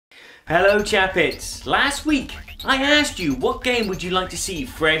Hello Chappets! Last week I asked you what game would you like to see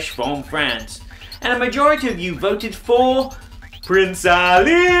fresh from France, and a majority of you voted for Prince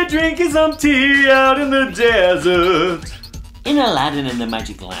Ali drinking some tea out in the desert. In Aladdin and the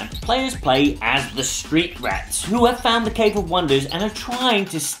Magic Lamp, players play as the street rats who have found the Cave of Wonders and are trying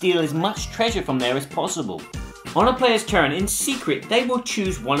to steal as much treasure from there as possible. On a player's turn, in secret, they will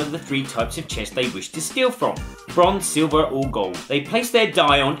choose one of the three types of chest they wish to steal from: bronze, silver or gold. They place their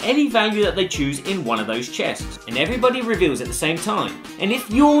die on any value that they choose in one of those chests, and everybody reveals at the same time. And if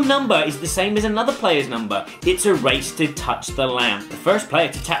your number is the same as another player's number, it's a race to touch the lamp. The first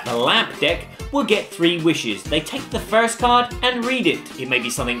player to tap the lamp deck will get 3 wishes. They take the first card and read it. It may be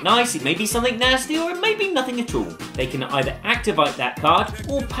something nice, it may be something nasty, or it may be nothing at all. They can either activate that card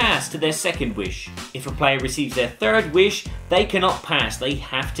or pass to their second wish. If a player receives their third wish, they cannot pass, they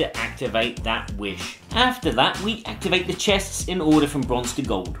have to activate that wish. After that, we activate the chests in order from bronze to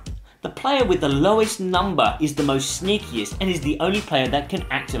gold. The player with the lowest number is the most sneakiest and is the only player that can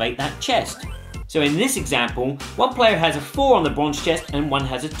activate that chest. So in this example, one player has a 4 on the bronze chest and one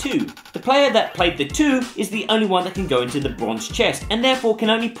has a 2. The player that played the 2 is the only one that can go into the bronze chest and therefore can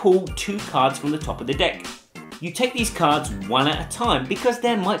only pull 2 cards from the top of the deck. You take these cards one at a time because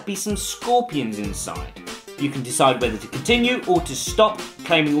there might be some scorpions inside. You can decide whether to continue or to stop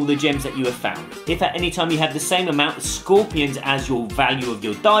claiming all the gems that you have found. If at any time you have the same amount of scorpions as your value of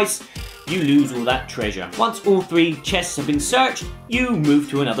your dice, you lose all that treasure. Once all 3 chests have been searched, you move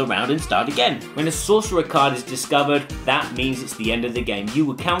to another round and start again. When a sorcerer card is discovered, that means it's the end of the game. You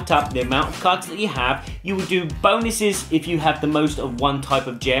will count up the amount of cards that you have, you will do bonuses if you have the most of one type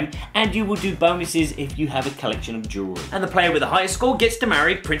of gem, and you will do bonuses if you have a collection of jewelry. And the player with the highest score gets to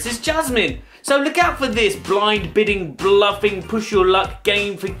marry Princess Jasmine. So look out for this blind bidding, bluffing, push your luck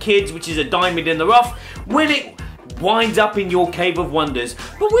game for kids, which is a diamond in the rough, when it winds up in your Cave of Wonders.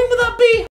 But when will that be?